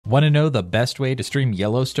Want to know the best way to stream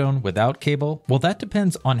Yellowstone without cable? Well, that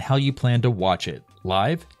depends on how you plan to watch it.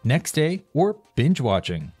 Live, next day, or binge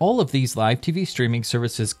watching. All of these live TV streaming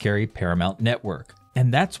services carry Paramount Network,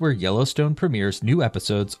 and that's where Yellowstone premieres new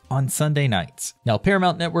episodes on Sunday nights. Now,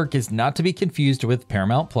 Paramount Network is not to be confused with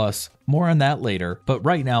Paramount Plus, more on that later, but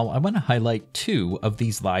right now I want to highlight two of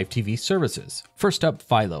these live TV services. First up,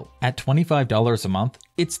 Philo. At $25 a month,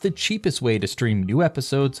 it's the cheapest way to stream new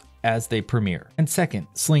episodes as they premiere. And second,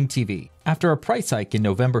 Sling TV. After a price hike in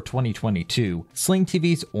November 2022, Sling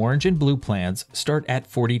TV's Orange and Blue plans start at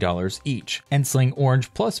 $40 each, and Sling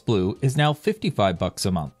Orange Plus Blue is now $55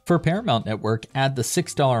 a month. For Paramount Network, add the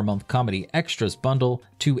 $6 a month Comedy Extras bundle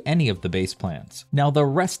to any of the base plans. Now, the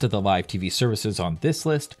rest of the live TV services on this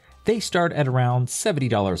list, they start at around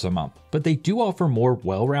 $70 a month, but they do offer more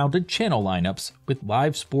well-rounded channel lineups with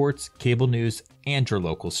live sports, cable news, and your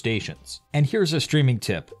local stations. And here's a streaming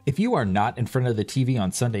tip. If you are not in front of the TV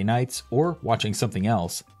on Sunday nights or watching something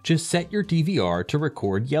else, just set your DVR to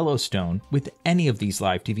record Yellowstone with any of these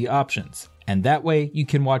live TV options. And that way you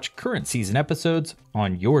can watch current season episodes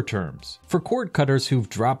on your terms. For cord cutters who've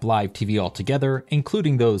dropped live TV altogether,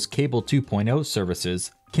 including those Cable 2.0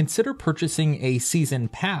 services, consider purchasing a season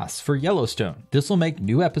pass for Yellowstone. This will make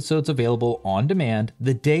new episodes available on demand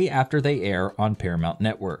the day after they air on Paramount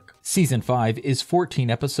Network. Season 5 is 14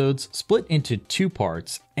 episodes split into 2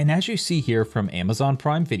 parts, and as you see here from Amazon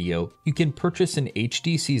Prime Video, you can purchase an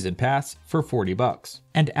HD season pass for $40.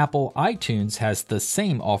 And Apple iTunes has the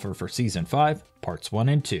same offer for Season 5, Parts 1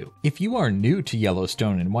 and 2. If you are new to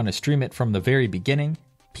Yellowstone and want to stream it from the very beginning,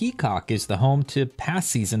 Peacock is the home to past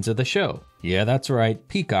seasons of the show. Yeah, that's right,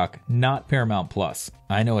 Peacock, not Paramount Plus.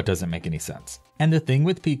 I know it doesn't make any sense. And the thing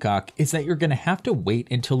with Peacock is that you're going to have to wait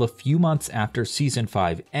until a few months after Season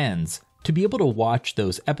 5 ends to be able to watch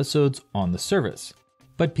those episodes on the service.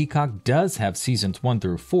 But Peacock does have Seasons 1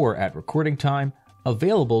 through 4 at recording time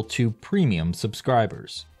available to premium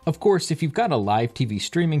subscribers. Of course, if you've got a live TV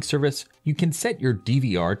streaming service, you can set your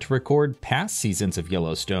DVR to record past seasons of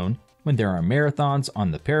Yellowstone when there are marathons on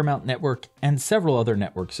the Paramount Network and several other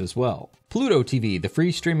networks as well. Pluto TV, the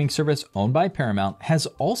free streaming service owned by Paramount, has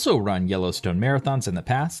also run Yellowstone marathons in the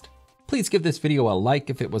past. Please give this video a like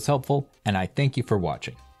if it was helpful, and I thank you for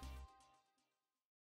watching.